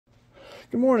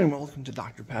Good morning, welcome to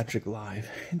Dr. Patrick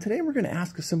Live. And today we're going to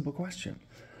ask a simple question.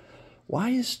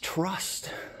 Why is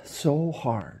trust so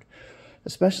hard?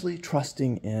 Especially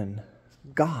trusting in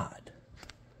God.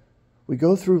 We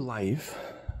go through life,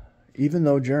 even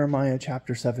though Jeremiah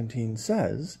chapter 17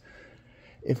 says,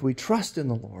 if we trust in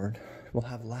the Lord, we'll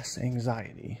have less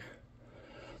anxiety.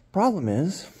 Problem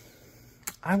is,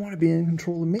 I want to be in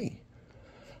control of me.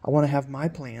 I want to have my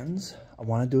plans. I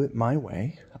want to do it my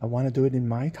way. I want to do it in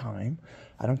my time.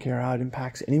 I don't care how it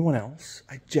impacts anyone else.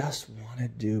 I just want to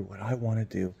do what I want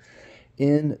to do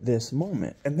in this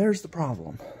moment. And there's the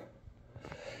problem.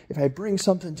 If I bring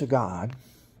something to God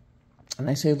and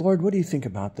I say, Lord, what do you think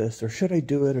about this? Or should I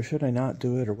do it or should I not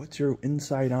do it? Or what's your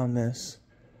insight on this?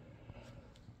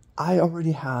 I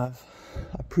already have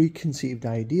a preconceived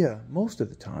idea most of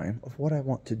the time of what I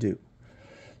want to do.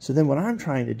 So then what I'm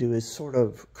trying to do is sort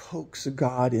of coax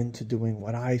God into doing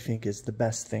what I think is the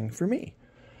best thing for me.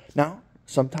 Now,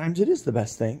 sometimes it is the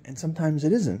best thing, and sometimes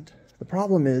it isn't. The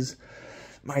problem is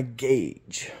my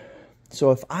gauge.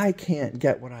 So if I can't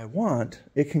get what I want,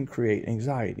 it can create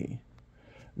anxiety.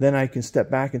 Then I can step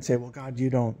back and say, well, God,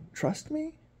 you don't trust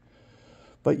me?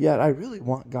 But yet I really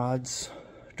want God's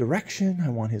direction. I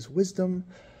want His wisdom.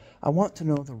 I want to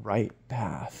know the right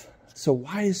path. So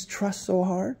why is trust so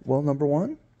hard? Well, number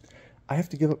one, I have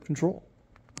to give up control.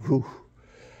 Whew.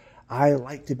 I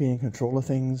like to be in control of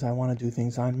things. I want to do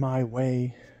things on my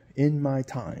way, in my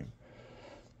time.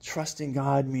 Trusting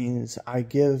God means I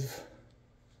give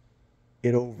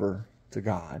it over to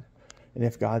God. And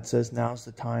if God says now's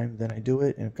the time, then I do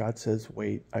it. And if God says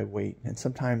wait, I wait. And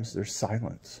sometimes there's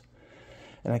silence.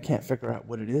 And I can't figure out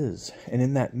what it is. And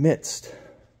in that midst,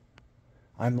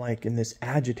 I'm like in this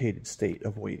agitated state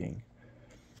of waiting.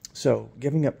 So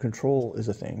giving up control is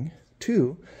a thing.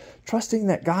 Two, trusting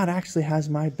that God actually has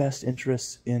my best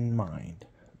interests in mind.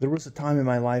 There was a time in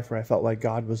my life where I felt like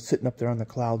God was sitting up there on the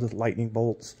cloud with lightning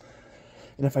bolts.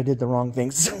 And if I did the wrong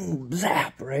thing, zoom,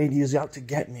 zap, right? He was out to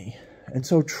get me. And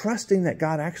so trusting that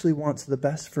God actually wants the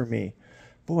best for me,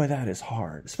 boy, that is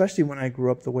hard. Especially when I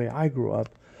grew up the way I grew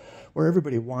up, where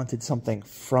everybody wanted something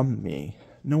from me.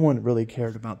 No one really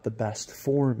cared about the best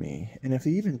for me. And if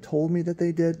they even told me that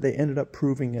they did, they ended up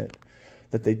proving it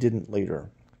that they didn't later.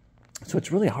 So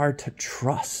it's really hard to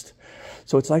trust.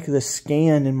 So it's like this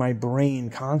scan in my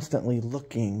brain constantly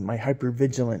looking, my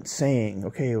hypervigilance saying,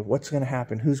 okay, what's going to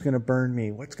happen? Who's going to burn me?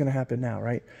 What's going to happen now,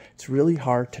 right? It's really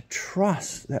hard to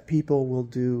trust that people will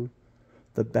do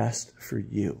the best for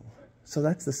you. So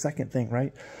that's the second thing,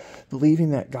 right?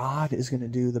 Believing that God is going to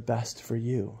do the best for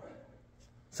you.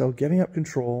 So giving up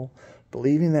control,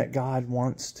 believing that God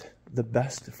wants the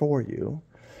best for you.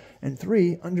 And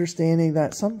three, understanding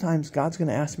that sometimes God's going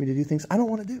to ask me to do things I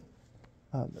don't want to do.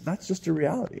 That's just a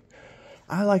reality.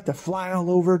 I like to fly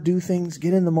all over, do things,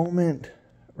 get in the moment,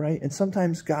 right? And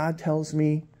sometimes God tells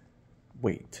me,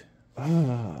 wait.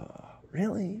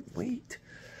 Really? Wait.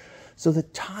 So the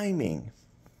timing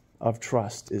of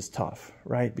trust is tough,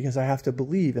 right? Because I have to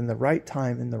believe in the right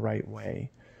time, in the right way.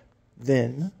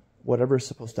 Then whatever is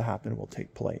supposed to happen will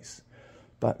take place.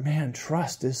 But man,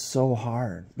 trust is so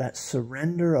hard. That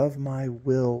surrender of my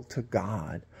will to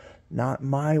God, not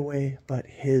my way, but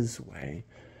His way,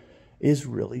 is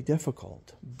really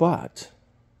difficult. But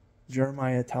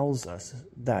Jeremiah tells us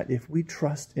that if we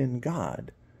trust in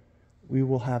God, we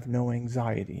will have no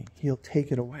anxiety. He'll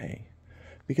take it away.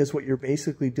 Because what you're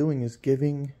basically doing is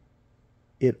giving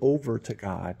it over to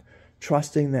God,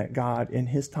 trusting that God in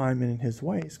His time and in His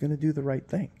way is going to do the right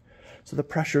thing. So the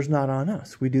pressure's not on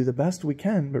us. We do the best we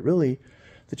can, but really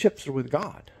the chips are with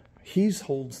God. He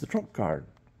holds the trump card.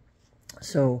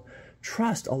 So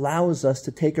trust allows us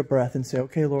to take a breath and say,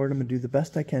 okay, Lord, I'm going to do the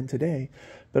best I can today.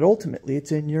 But ultimately,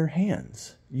 it's in your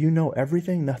hands. You know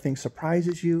everything. Nothing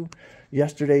surprises you.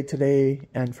 Yesterday, today,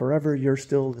 and forever, you're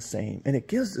still the same. And it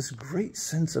gives this great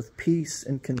sense of peace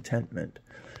and contentment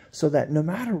so that no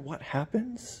matter what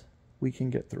happens, we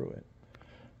can get through it.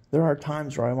 There are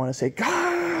times where I want to say,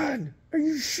 God, are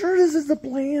you sure this is the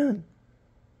plan?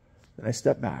 Then I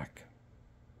step back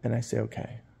and I say,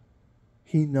 okay,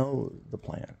 He knows the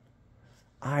plan.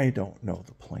 I don't know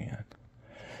the plan.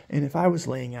 And if I was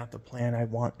laying out the plan, I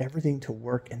want everything to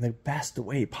work in the best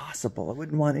way possible. I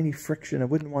wouldn't want any friction. I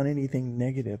wouldn't want anything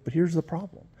negative. But here's the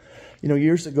problem. You know,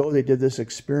 years ago, they did this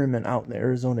experiment out in the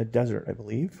Arizona desert, I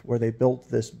believe, where they built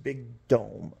this big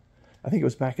dome. I think it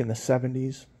was back in the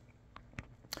 70s.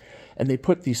 And they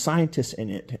put these scientists in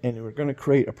it, and they were going to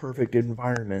create a perfect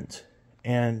environment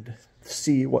and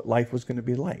see what life was going to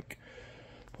be like.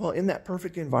 Well, in that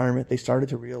perfect environment, they started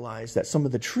to realize that some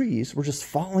of the trees were just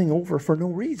falling over for no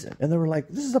reason. And they were like,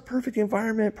 this is a perfect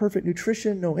environment, perfect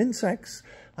nutrition, no insects.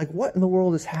 Like, what in the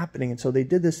world is happening? And so they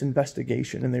did this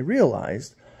investigation, and they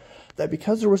realized that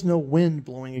because there was no wind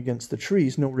blowing against the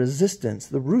trees, no resistance,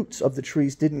 the roots of the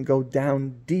trees didn't go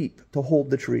down deep to hold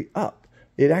the tree up.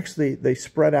 They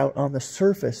spread out on the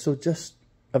surface. So just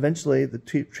eventually the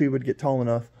tree would get tall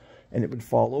enough and it would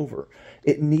fall over.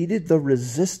 It needed the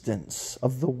resistance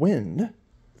of the wind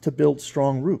to build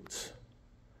strong roots.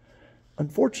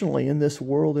 Unfortunately, in this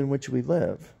world in which we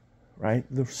live, right,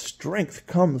 the strength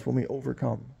comes when we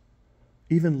overcome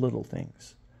even little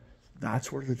things.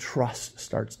 That's where the trust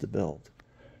starts to build.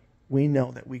 We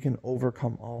know that we can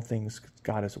overcome all things because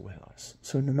God is with us.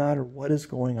 So no matter what is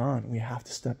going on, we have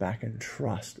to step back and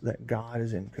trust that God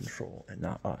is in control and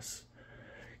not us.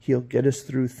 He'll get us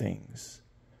through things.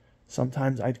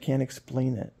 Sometimes I can't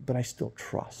explain it, but I still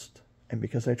trust. And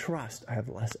because I trust, I have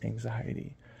less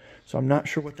anxiety. So I'm not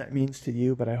sure what that means to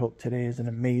you, but I hope today is an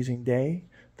amazing day,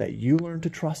 that you learn to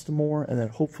trust more, and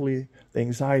that hopefully the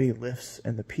anxiety lifts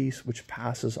and the peace which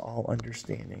passes all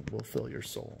understanding will fill your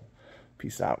soul.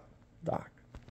 Peace out, Doc.